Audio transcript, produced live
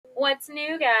What's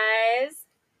new, guys?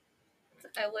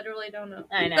 I literally don't know.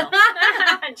 I know.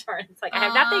 Jordan's like, I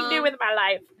have nothing to do with my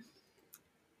life.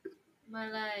 My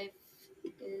life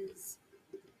is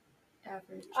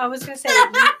average. I was going to say,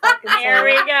 you fucking say Here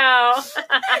we it. go.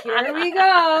 Here we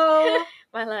go.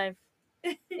 My life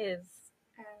is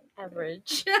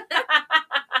average.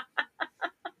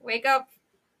 Wake up,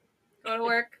 go to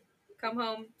work, come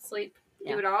home, sleep,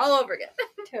 Yeah. do it all over again.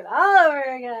 Do it all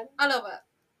over again. All over.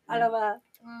 I love it.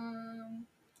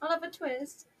 All of a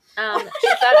twist. She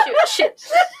thought shit.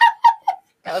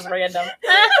 That was random.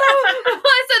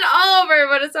 I said Oliver,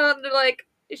 but it sounded like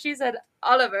she said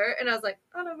Oliver, and I was like,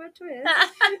 Oliver Twist.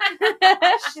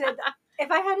 Shit.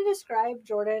 If I had to describe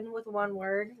Jordan with one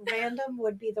word, random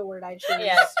would be the word I choose.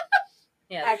 Yes.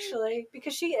 Yes. Actually,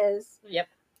 because she is. Yep.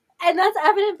 And that's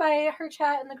evident by her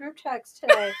chat in the group text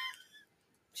today.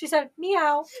 She said,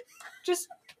 meow. Just,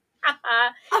 I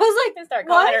was like, I start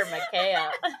calling what? her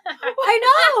Micaiah.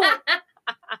 I know.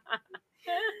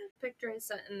 Picture I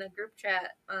sent in the group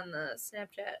chat on the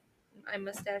Snapchat. I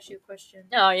must ask you a question.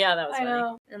 Oh, yeah, that was I funny.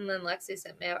 know. And then Lexi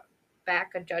sent me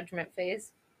back a judgment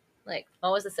face. Like,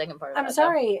 What was the second part of I'm that,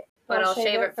 sorry. but I'll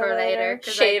shave it for later.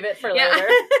 though? Shave it for Yeah. later.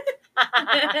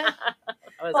 That was At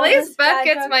Oh, funny. least this Beth dad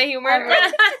gets joke my humor. ever.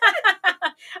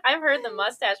 I've heard the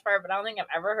mustache part, but I don't think I've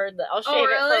ever heard the I'll shave Oh, it for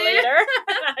really? later.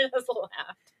 I just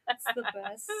laughed. That's the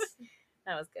best.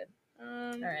 That was good.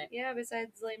 Alright. Yeah,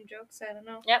 besides lame jokes, I don't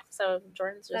know. Yep, so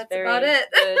Jordan's just That's very about it.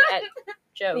 good at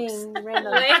jokes. Being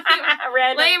random.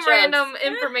 Random jokes. Random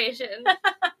information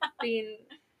being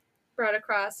brought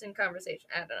across in conversation.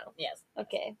 I don't know. Yes.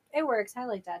 Okay. It works. I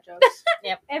like dad jokes.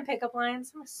 Yep. And pickup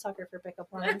lines. I'm a sucker for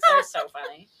pickup lines. They're so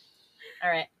funny.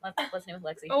 Alright, let's listen with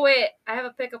Lexi. Oh wait, I have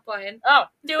a pickup line. Oh,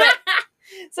 do it.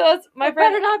 So it's my It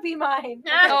friend. better not be mine.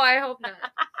 Oh, I hope not.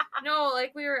 No,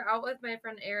 like we were out with my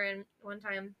friend Aaron one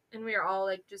time, and we were all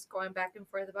like just going back and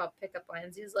forth about pickup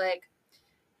lines. He's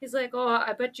like, oh,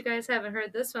 I bet you guys haven't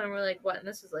heard this one. And we're like, what? And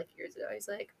this was like years ago. He's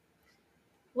like,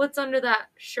 what's under that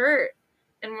shirt?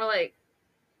 And we're like,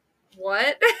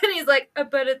 what? And he's like, I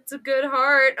bet it's a good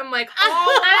heart. I'm like,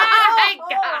 oh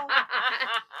my god.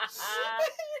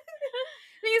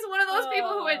 He's one of those people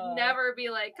who would never be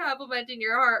like complimenting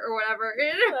your heart or whatever.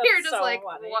 And you're just so like,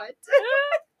 funny. what?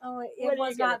 Oh, What it are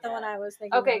was you not gonna the one get? I was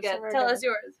thinking Okay, of, good. so we're Tell good. us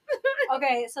yours.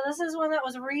 Okay, so this is one that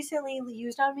was recently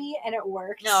used on me, and it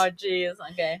worked. Oh, jeez.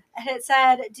 Okay. And it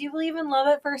said, do you believe in love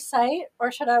at first sight,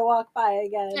 or should I walk by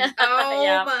again? Oh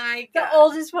Yeah. my The god.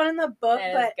 oldest one in the book, That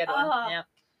is but a good one. ah, Yep.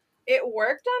 It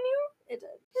worked on you? it did.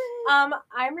 I'm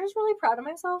just really proud of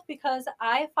myself because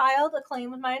I filed a claim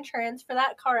with my insurance for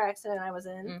that car accident I was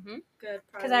in. Mm-hmm. Good.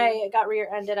 Because I got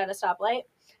rear-ended at a stoplight.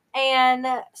 And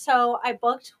so I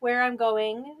booked where I'm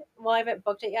going. Well, I haven't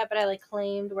booked it yet, but I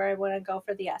claimed where I want to go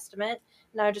for the estimate.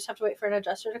 Now I just have to wait for an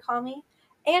adjuster to call me.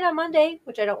 And on Monday,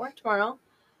 which I don't work tomorrow,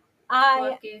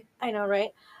 Lucky. I know,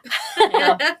 right?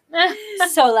 Yeah.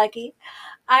 So lucky.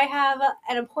 I have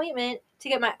an appointment to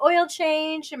get my oil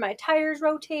changed and my tires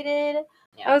rotated.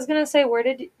 I was gonna say, where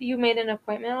did you made an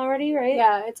appointment already, right?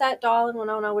 Yeah, it's at Dahl in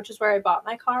Winona, which is where I bought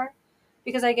my car.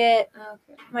 Because I get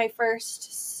Okay. my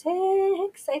first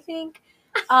 6, I think.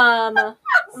 What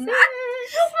was that?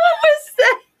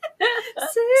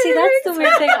 See, that's the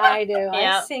weird thing I do.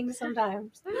 Yeah. I sing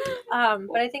sometimes.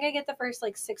 But I think I get the first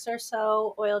 6 or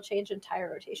so oil change and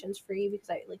tire rotations free because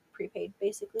I prepaid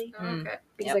basically Okay.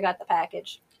 because Yep. I got the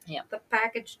package. The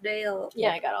package deal.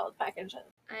 Yeah, I got all the package.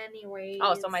 Anyway.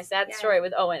 Oh, so my sad story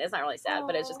with Owen is not really sad,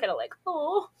 but it's just kind of like,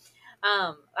 oh.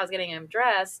 I was getting him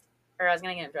dressed for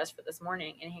this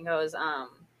morning, and he goes, am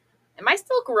I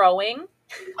still growing?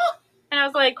 And I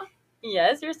was like,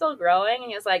 yes, you're still growing. And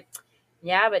he was like,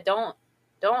 yeah, but don't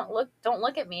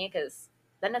look at me because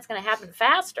then it's gonna happen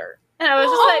faster. And I was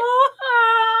just like,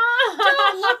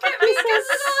 Don't look at me. He says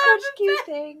such cute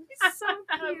things. So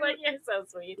I was like, you're so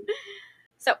sweet.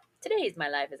 So today's My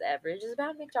Life is Average is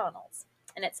about McDonald's.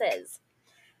 And it says,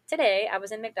 today I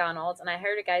was in McDonald's and I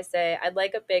heard a guy say, I'd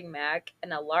like a Big Mac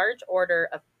and a large order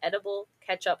of edible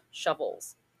ketchup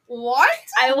shovels. What?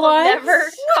 I will What? never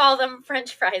call them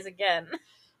French fries again.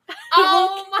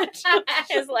 Oh my gosh.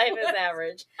 His life is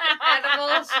average.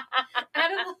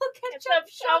 Edible ketchup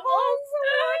shovels.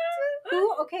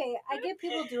 Who? Okay, I get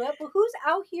people do it, but who's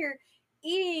out here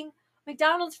eating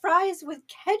McDonald's fries with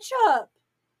ketchup?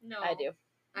 No. I do.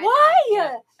 Why?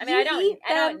 Yeah. I mean, You I don't eat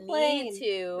them need plain.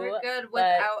 to. We're good but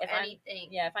without if I'm- anything.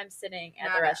 Yeah, if I'm sitting at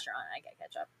Nada. the restaurant, I get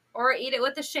ketchup. Or eat it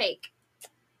with a shake.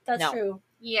 That's No. true.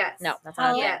 Yes. No, that's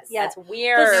not. Yes. Yes, that's The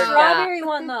weird. strawberry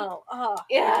one, though. Oh,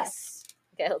 Yes.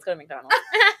 Okay, let's go to McDonald's.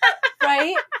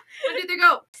 Right? 1, 2, 3,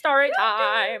 go. Story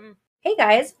time. Hey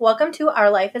guys, welcome to Our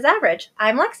Life is Average.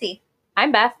 I'm Lexi.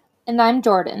 I'm Beth. And I'm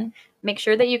Jordan. Make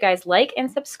sure that you guys like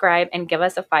and subscribe and give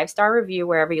us a 5-star review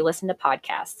wherever you listen to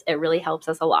podcasts. It really helps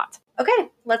us a lot. Okay,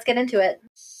 let's get into it.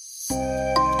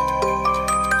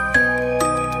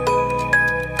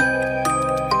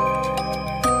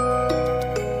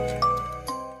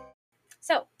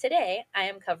 So, today I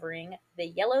am covering the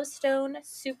Yellowstone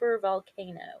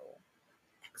supervolcano.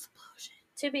 Explosion.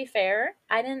 To be fair,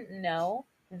 I didn't know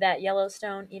that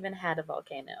Yellowstone even had a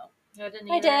volcano. I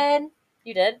didn't I did.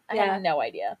 You did? I Yeah. had no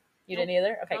idea. You Nope. didn't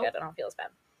either? Okay, Nope. good. I don't feel as bad.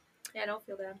 Yeah, I don't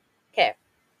feel bad. Okay.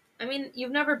 I mean,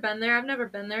 you've never been there. I've never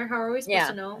been there. How are we supposed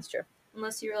to know? That's true.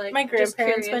 Unless you're like My just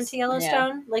grandparents curious. went to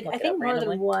Yellowstone, Look I it think up more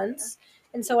randomly. than once.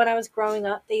 And so when I was growing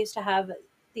up, they used to have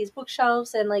these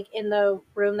bookshelves, and like in the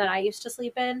room that I used to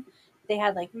sleep in, they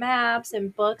had like maps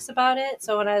and books about it.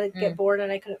 So when I would get bored and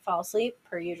I couldn't fall asleep,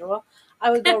 per usual,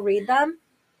 I would go read them.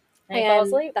 And you fall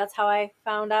asleep? That's how I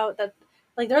found out that.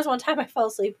 Like there was one time I fell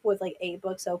asleep with like 8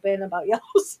 books open about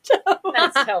Yellowstone.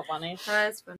 That's so funny.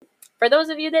 That's fun. For those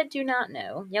of you that do not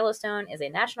know, Yellowstone is a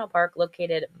national park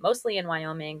located mostly in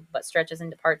Wyoming, but stretches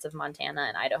into parts of Montana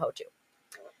and Idaho too.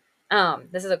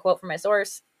 This is a quote from my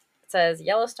source. It says,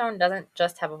 Yellowstone doesn't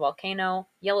just have a volcano.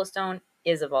 Yellowstone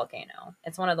is a volcano.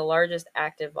 It's one of the largest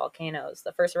active volcanoes.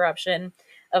 The first eruption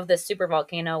of this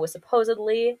supervolcano was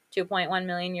supposedly 2.1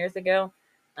 million years ago.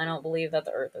 I don't believe that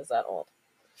the Earth is that old.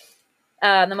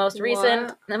 The most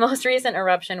recent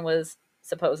eruption was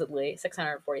supposedly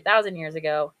 640,000 years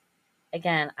ago.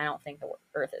 Again, I don't think the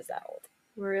Earth is that old.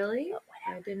 Really?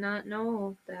 I did not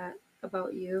know that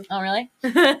about you. Oh, really?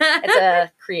 It's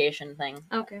a creation thing.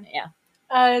 Okay. Yeah.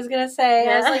 I was gonna say,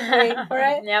 I was like waiting for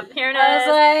it. Yep, here it I is.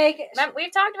 was like,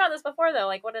 We've talked about this before, though.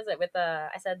 Like, what is it with I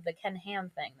said the Ken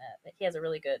Ham thing, that he has a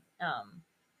really good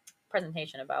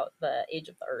presentation about the age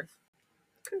of the Earth.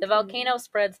 The volcano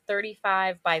spreads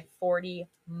 35 by 40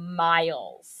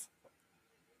 miles.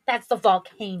 That's the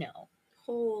volcano.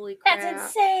 Holy crap. That's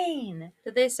insane.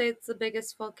 Did they say it's the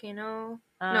biggest volcano?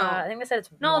 No. I think they said it's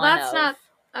No, one that's of. not.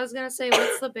 I was gonna say,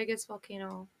 what's the biggest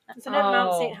volcano? isn't it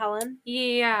Mount St. Helen?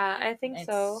 Yeah, I think It's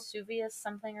so. Vesuvius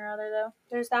something or other, though.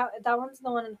 There's that one's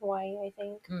the one in Hawaii, I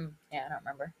think. Yeah, I don't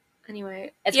remember.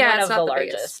 Anyway, It's yeah, one it's of not the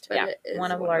biggest, largest. but Yeah, it is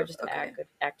one of the largest okay.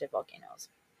 active volcanoes.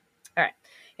 All right,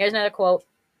 here's another quote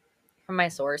from my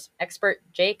source. Expert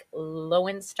Jake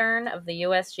Lowenstern of the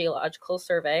U.S. Geological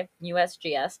Survey,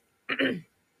 USGS.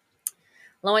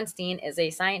 Lowenstein is a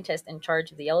scientist in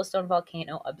charge of the Yellowstone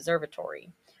Volcano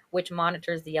Observatory, which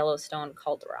monitors the Yellowstone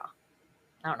caldera.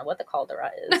 I don't know what the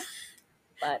caldera is,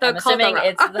 but I'm assuming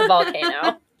it's the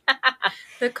volcano.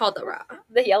 The caldera.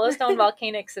 The Yellowstone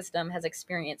volcanic system has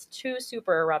experienced 2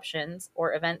 super eruptions,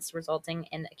 or events resulting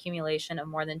in accumulation of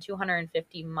more than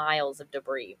 250 miles of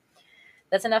debris.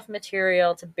 That's enough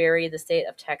material to bury the state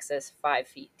of Texas 5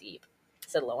 feet deep,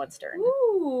 said Lowenstern.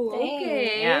 Ooh,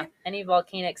 okay. Yeah, any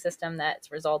volcanic system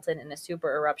that's resulted in a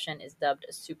super eruption is dubbed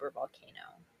a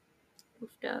supervolcano.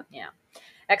 Yeah.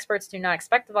 Experts do not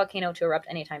expect the volcano to erupt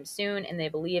anytime soon, and they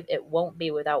believe it won't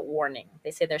be without warning.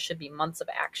 They say there should be months of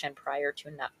action prior to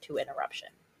an eruption.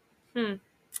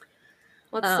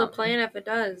 What's the plan if it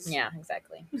does? Yeah,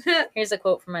 exactly. Here's a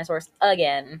quote from my source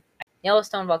again.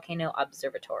 Yellowstone Volcano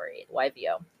Observatory,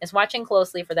 YVO, is watching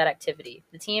closely for that activity.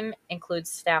 The team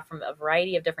includes staff from a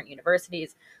variety of different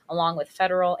universities, along with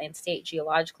federal and state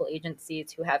geological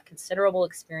agencies who have considerable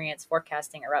experience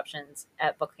forecasting eruptions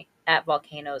at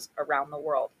volcanoes around the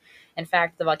world. In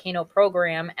fact, the volcano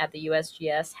program at the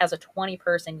USGS has a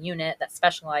 20-person unit that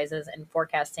specializes in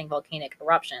forecasting volcanic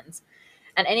eruptions.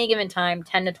 At any given time,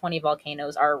 10 to 20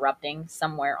 volcanoes are erupting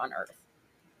somewhere on Earth.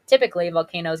 Typically,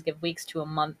 volcanoes give weeks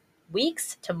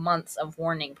to months of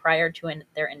warning prior to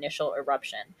their initial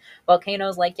eruption.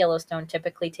 Volcanoes like Yellowstone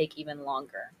typically take even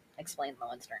longer, explained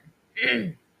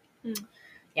Lowenstern.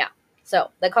 Yeah.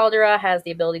 So the caldera has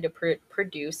the ability to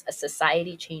produce a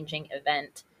society-changing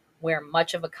event where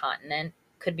much of a continent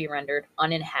could be rendered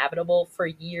uninhabitable for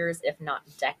years, if not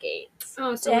decades.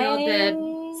 Oh, so we all did.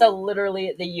 So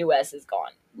literally, the U.S. is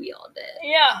gone. We all did.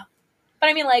 Yeah. But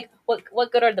I mean, like,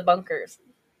 what good are the bunkers?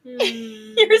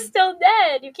 You're still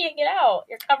dead. You can't get out.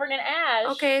 You're covered in ash.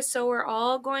 Okay, so we're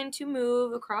all going to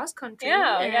move across country.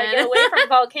 Yeah, we gotta get away from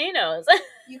volcanoes.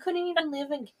 You couldn't even live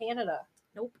in Canada.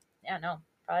 Nope. Yeah, no.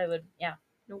 Probably would, yeah.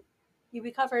 Nope. You'd be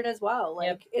covered as well. Like,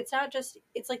 Yep. It's not just,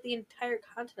 it's like the entire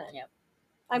continent. Yep.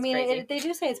 I That's mean, crazy. they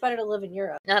do say it's better to live in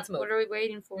Europe. Let's move. What are we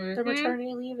waiting for? Mhm. The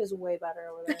maternity leave is way better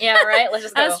over there. Yeah, right? Let's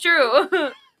just go. That's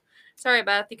true. Sorry,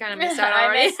 Beth. You kind of missed out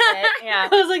already. I missed it, yeah.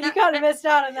 I was like, you kind of missed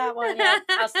out on that one. Yeah,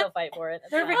 I'll still fight for it.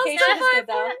 It's Their fine. vacation is good,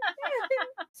 though.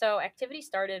 So activity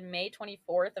started May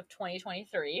 24th of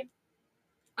 2023.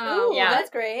 Ooh, Yeah. that's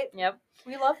great. Yep.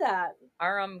 We love that.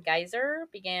 Our geyser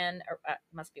began,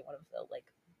 must be one of the like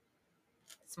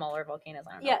smaller volcanoes,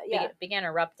 I don't know. Yeah. Began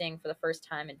erupting for the first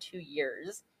time in 2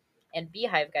 years. And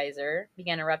Beehive Geyser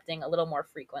began erupting a little more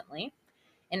frequently.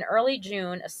 In early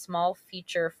June, a small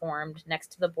feature formed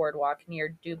next to the boardwalk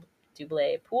near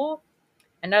Dublé Pool.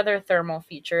 Another thermal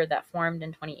feature that formed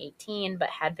in 2018 but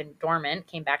had been dormant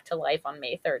came back to life on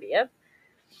May 30th.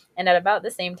 And at about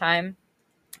the same time,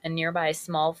 a nearby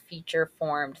small feature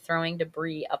formed, throwing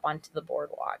debris up onto the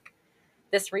boardwalk.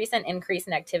 This recent increase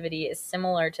in activity is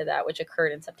similar to that which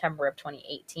occurred in September of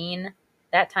 2018.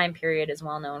 That time period is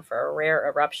well known for a rare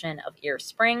eruption of Ear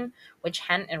Spring, which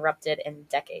hadn't erupted in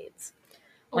decades.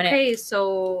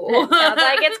 So Sounds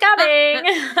like it's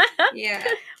coming. Yeah.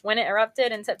 When it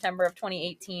erupted in September of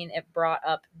 2018, it brought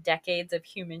up decades of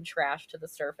human trash to the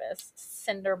surface.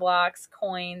 Cinder blocks,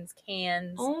 coins,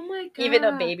 cans, Oh my god. even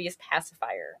a baby's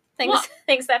pacifier.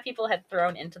 Things that people had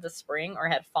thrown into the spring or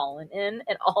had fallen in,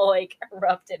 it all like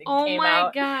erupted and came out. Oh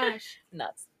my gosh.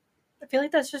 Nuts. I feel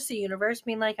like that's just the universe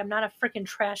being like, I'm not a freaking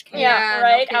trash can. Yeah, no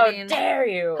right? How kidding. dare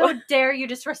you? How dare you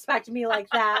disrespect me like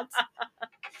that?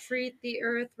 Treat the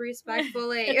earth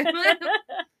respectfully.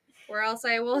 Or else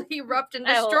I will erupt and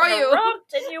I will destroy you.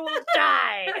 erupt and you will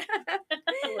die.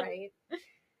 Right.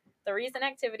 The recent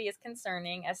activity is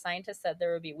concerning, as scientists said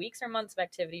there would be weeks or months of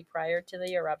activity prior to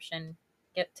the eruption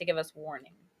to give us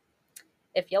warning.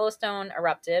 If Yellowstone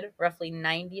erupted, roughly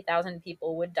 90,000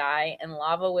 people would die and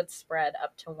lava would spread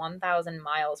up to 1,000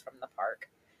 miles from the park.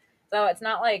 So it's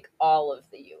not like all of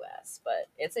the U.S., but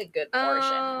it's a good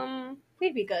portion.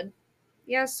 We'd be good.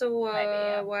 Yeah, so Maybe,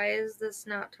 yeah. why is this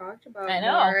not talked about I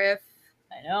know. more if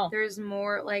I know. there's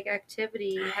more like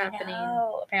activity happening? I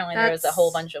know. Apparently there was a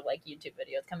whole bunch of like YouTube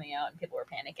videos coming out and people were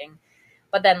panicking.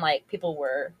 But then like people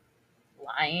were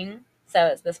lying. So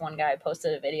it's this one guy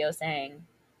posted a video saying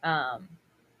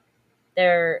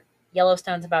their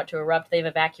Yellowstone's about to erupt. They've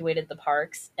evacuated the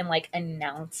parks and like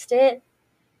announced it.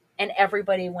 And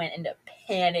everybody went into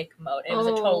panic mode. It was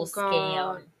a total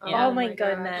scam. Yeah. Oh my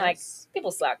goodness. Like,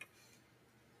 people suck.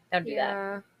 Don't do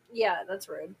that. Yeah, that's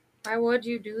rude. Why would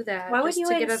you do that? Why would Just you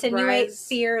to get a insinuate rise?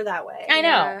 fear that way? I know.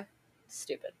 Yeah.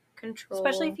 Stupid. Control.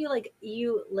 Especially if you like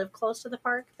you live close to the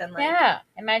park, then like Yeah.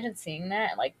 Imagine seeing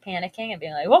that, like panicking and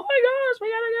being like, oh my gosh, we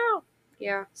gotta go.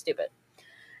 Yeah. Stupid.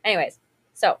 Anyways,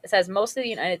 so it says most of the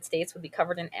United States would be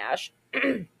covered in ash.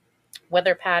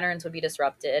 Weather patterns would be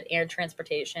disrupted, air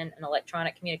transportation and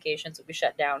electronic communications would be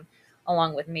shut down,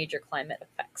 along with major climate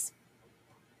effects.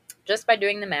 Just by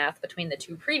doing the math between the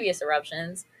two previous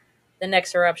eruptions, the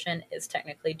next eruption is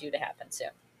technically due to happen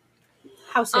soon.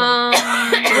 how soon?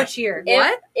 Which year?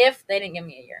 If they didn't give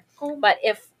me a year. But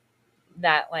if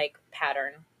that like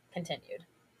pattern continued,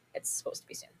 it's supposed to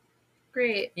be soon.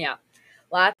 Great. Yeah.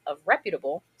 Lots of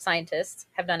reputable scientists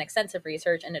have done extensive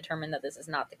research and determined that this is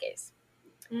not the case.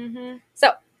 Mm-hmm.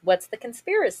 So, what's the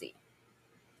conspiracy?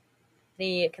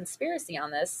 The conspiracy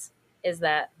on this is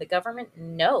that the government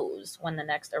knows when the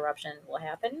next eruption will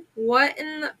happen. What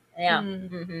in the... Yeah.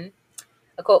 Mm-hmm.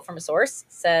 A quote from a source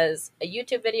says, a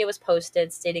YouTube video was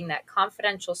posted stating that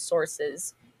confidential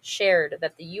sources shared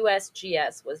that the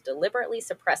USGS was deliberately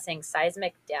suppressing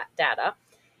seismic data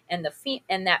and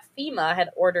that FEMA had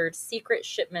ordered secret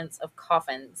shipments of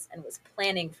coffins and was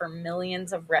planning for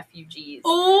millions of refugees.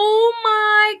 Oh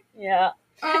my... Yeah.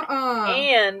 Uh-uh.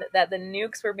 And that the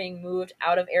nukes were being moved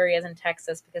out of areas in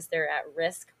Texas because they're at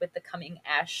risk with the coming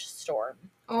ash storm.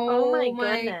 Oh my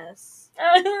goodness.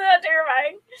 Isn't that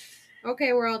terrifying?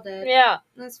 Okay, we're all dead. Yeah.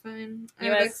 That's fine. I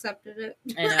would have accepted it.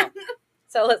 I know.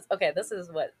 So this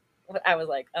is what I was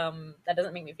like, that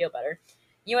doesn't make me feel better.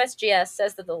 USGS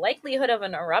says that the likelihood of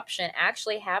an eruption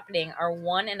actually happening are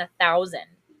 1 in 1,000.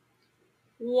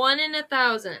 1 in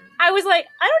 1,000. I was like,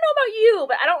 I don't know about you,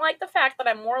 but I don't like the fact that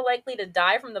I'm more likely to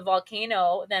die from the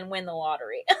volcano than win the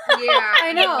lottery. Yeah,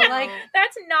 I know. Like,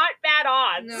 that's not bad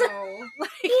odds. No.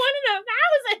 Like, 1 in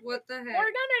 1,000. What the heck? We're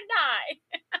gonna die.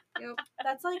 Yep.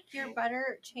 that's like your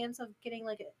better chance of getting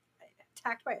like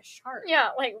attacked by a shark. Yeah,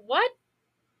 like what?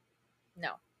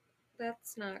 No.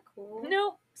 That's not cool.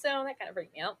 No. So that kind of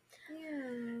freaked me out.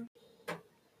 Yeah.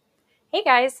 Hey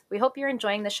guys, we hope you're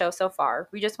enjoying the show so far.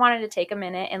 We just wanted to take a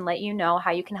minute and let you know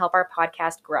how you can help our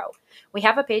podcast grow. We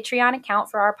have a Patreon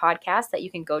account for our podcast that you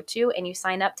can go to, and you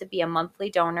sign up to be a monthly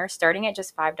donor starting at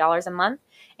just $5 a month,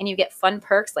 and you get fun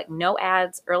perks like no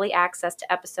ads, early access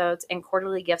to episodes, and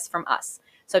quarterly gifts from us.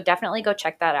 So definitely go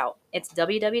check that out. It's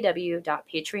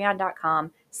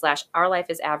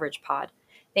www.patreon.com/ourlifeisAveragePod.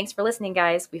 Thanks for listening,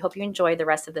 guys. We hope you enjoy the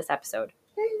rest of this episode.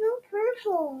 There's no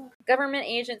turtle. Government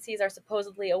agencies are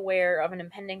supposedly aware of an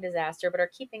impending disaster, but are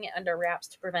keeping it under wraps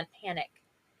to prevent panic.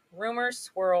 Rumors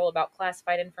swirl about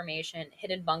classified information,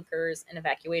 hidden bunkers, and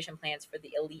evacuation plans for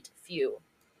the elite few.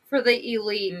 For the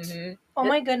elite. Mm-hmm. Oh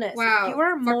my goodness. Wow. You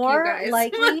are Fuck you more guys.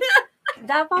 likely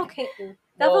that volcano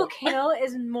Whoa. volcano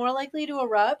is more likely to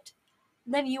erupt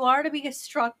than you are to be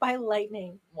struck by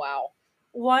lightning. Wow.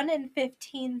 1 in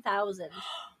 15,000.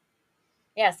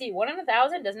 Yeah, see, 1 in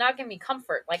 1,000 does not give me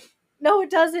comfort. Like, No, it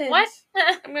doesn't. what?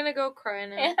 I'm gonna go cry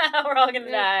now. Yeah, we're all gonna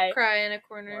die. Cry in a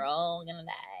corner. We're all gonna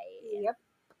die. Yep.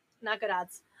 Not good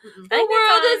odds. Mm-mm. The think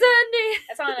world that's is ending.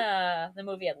 It's on the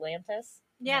movie Atlantis.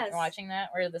 Yes. You're watching that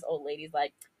where this old lady's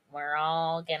like, "We're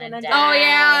all gonna die." Oh,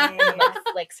 yeah. Like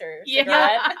flicks her Yeah.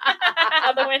 cigarette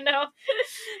out the window.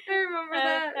 I remember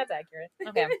that. That's accurate.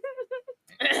 Okay.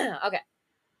 Okay.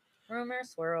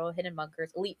 Rumors swirl, hidden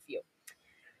bunkers, elite few.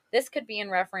 This could be in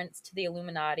reference to the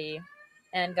Illuminati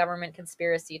and government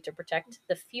conspiracy to protect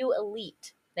the few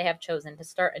elite they have chosen to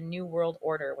start a new world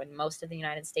order when most of the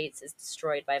United States is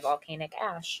destroyed by volcanic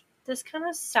ash. This kind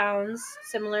of sounds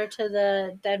similar to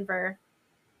the Denver.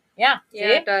 Yeah. Yeah,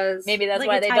 See? it does. Maybe that's Like,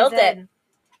 why it they ties built it. in.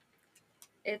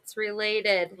 It's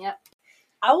related. Yep.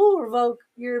 I will revoke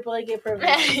your blanket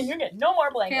privilege. You're getting no more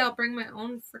blanket. Okay, I'll bring my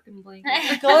own freaking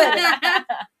blanket. Good.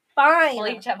 Fine. We'll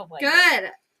each have a blanket.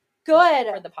 Good. Good.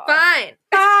 For the pod. Fine.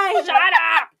 Fine. Shut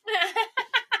up!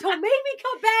 Don't make me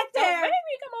come back Don't there. make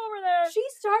me come over there. She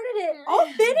started it. I'll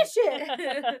finish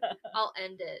it. I'll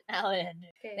end it. Alan.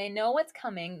 Okay. They know what's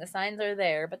coming. The signs are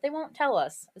there, but they won't tell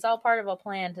us. It's all part of a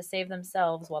plan to save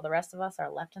themselves while the rest of us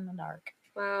are left in the dark.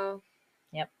 Wow.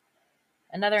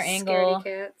 Another Scaredy angle.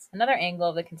 cats. Another angle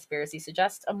of the conspiracy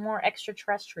suggests a more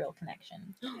extraterrestrial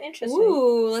connection. Interesting.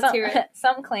 Ooh, let's hear it.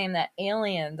 Some claim that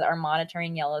aliens are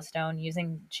monitoring Yellowstone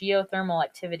using geothermal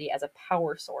activity as a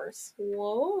power source.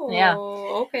 Whoa. Yeah.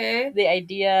 Okay. The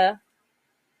idea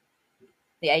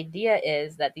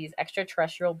is that these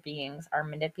extraterrestrial beings are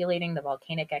manipulating the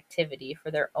volcanic activity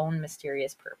for their own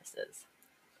mysterious purposes.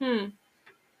 I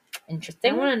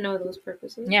Interesting. want to know those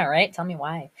purposes. Yeah, right? Tell me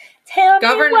why. Tell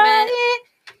Government. me why.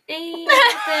 Ain't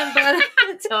nothing but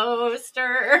a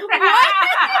Toaster.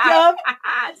 Yup.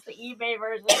 It's the eBay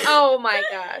version. Oh my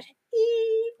gosh.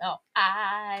 Oh,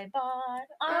 I bought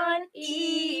on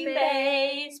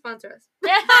eBay. Sponsor us.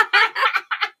 Just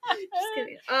Just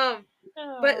kidding.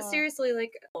 But seriously,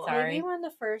 like, Sorry. Maybe when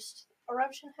the first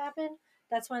eruption happened,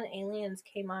 that's when aliens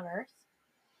came on Earth.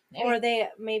 Maybe. Or they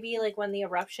maybe like when the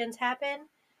eruptions happen,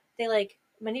 they like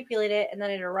manipulate it and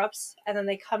then it erupts and then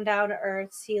they come down to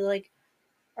Earth, see like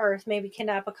Earth, maybe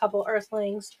kidnap a couple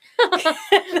Earthlings.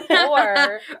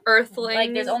 Or Earthlings.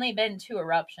 like there's only been 2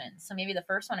 eruptions, so maybe the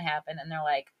first one happened and they're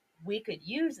like, we could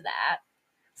use that.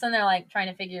 So then they're like trying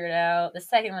to figure it out. The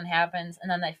second one happens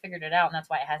and then they figured it out and that's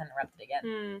why it hasn't erupted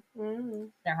again.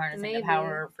 They're harnessing Maybe. the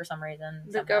power for some reason.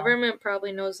 The somehow. government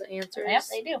probably knows the answers. Yep,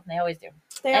 they do. They always do.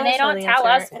 They And they always know don't the tell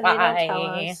answer, us and they don't why. tell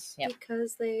us. Yep.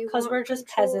 Because they 'Cause want we're just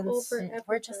control peasants. over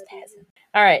We're just everybody. peasants.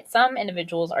 All right. Some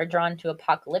individuals are drawn to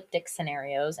apocalyptic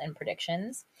scenarios and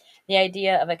predictions. The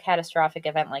idea of a catastrophic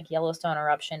event like Yellowstone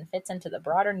eruption fits into the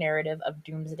broader narrative of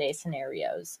doomsday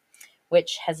scenarios,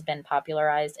 which has been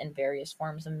popularized in various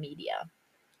forms of media.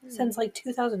 Since like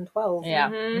 2012. Yeah.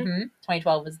 Mhm.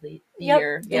 2012 was the Yep,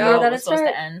 year the year it that was it supposed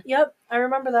started. to end. Yep, I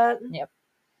remember that.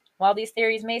 While these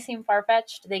theories may seem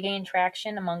far-fetched, they gain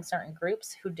traction among certain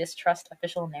groups who distrust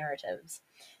official narratives.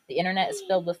 The internet is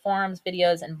filled with forums,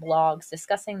 videos, and blogs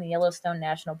discussing the Yellowstone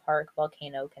National Park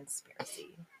volcano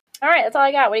conspiracy. All right, that's all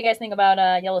I got. What do you guys think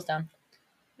about Yellowstone?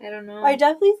 I don't know. I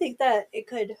definitely think that it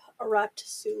could erupt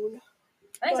soon.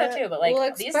 I think so too, but like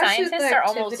Well, these especially with scientists the are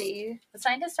almost activity. the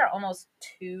scientists are almost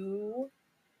too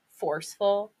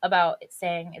forceful about it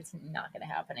saying it's not going to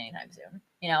happen anytime soon.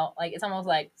 You know, like it's almost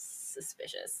like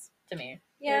suspicious to me.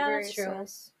 Yeah, They're that's very true.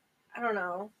 sus. I don't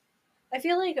know. I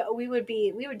feel like we would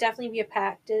definitely be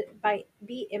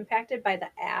impacted by the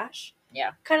ash.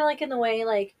 Yeah. Kind of like in the way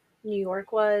like New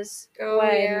York was Oh, when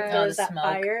yeah. there Oh, was the that smoke.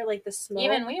 fire, like the smoke.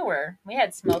 Even we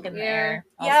had smoke in the Yeah. air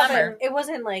all yeah, summer. but it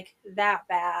wasn't like that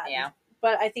bad. Yeah.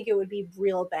 But I think it would be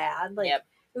real bad. Like Yep.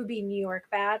 it would be New York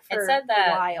bad for It said a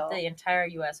that while. the entire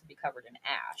U.S. would be covered in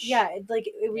ash. Yeah,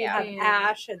 we Yeah. have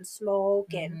ash and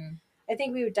smoke, and Mhm. I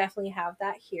think we would definitely have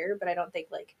that here. But I don't think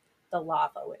like the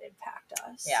lava would impact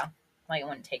us. Yeah. Like it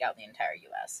wouldn't take out the entire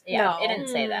U.S. Yeah, No. it didn't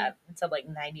say Mm. that. It said like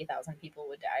 90,000 people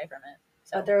would die from it.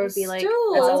 So But there would be like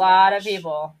Still that's a lots lot of ash.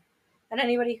 people. And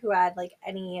anybody who had like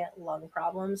any lung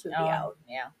problems would be out.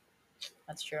 Yeah,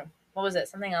 that's true. What was it?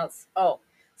 Something else. Oh,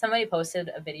 somebody posted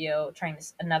another video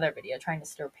trying to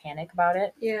stir panic about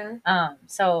it. Yeah.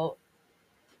 So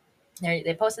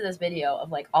they posted this video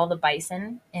of like all the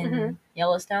bison in Mhm.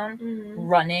 Yellowstone Mhm.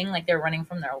 running, like they're running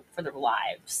for their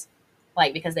lives.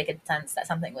 like because they could sense that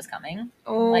something was coming,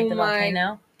 Oh like the my.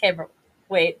 volcano. Okay, but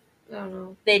wait, I don't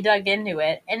know. they dug into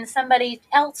it, and somebody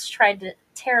else tried to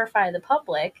terrify the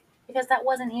public because that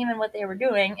wasn't even what they were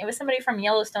doing. It was somebody from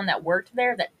Yellowstone that worked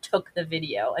there that took the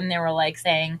video, and they were like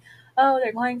saying, "Oh,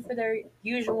 they're going for their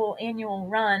usual annual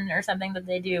run or something that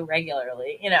they do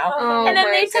regularly," you know. Oh And then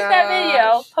my they took that video,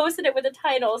 gosh. posted it with a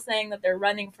title saying that they're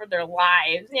running for their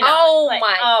lives. You know, Oh like,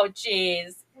 my. oh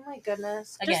jeez. Oh my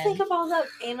goodness. Again. Just think of all the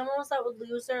animals that would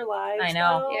lose their lives. I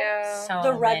know. though. Yeah. So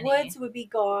The many. redwoods would be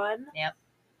gone. Yep.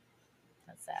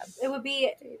 That's sad. It would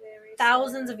be Very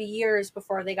thousands sad. of years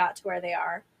before they got to where they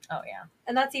are. Oh yeah.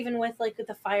 And that's even with like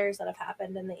the fires that have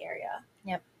happened in the area.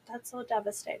 Yep. That's so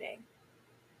devastating.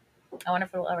 I wonder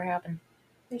if it'll ever happen.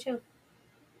 Me too.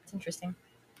 It's interesting.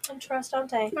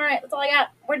 Interessante. All right, that's all I got.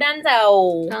 We're done,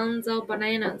 so. Gonzo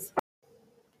bananas.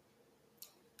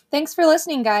 Thanks for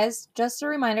listening, guys. Just a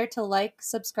reminder to like,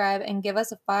 subscribe, and give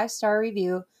us a 5-star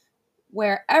review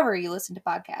wherever you listen to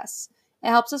podcasts. It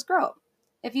helps us grow.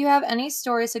 If you have any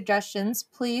story suggestions,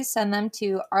 please send them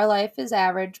to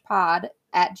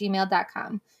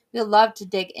ourlifeisaveragepod@gmail.com. We'd love to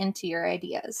dig into your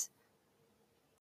ideas.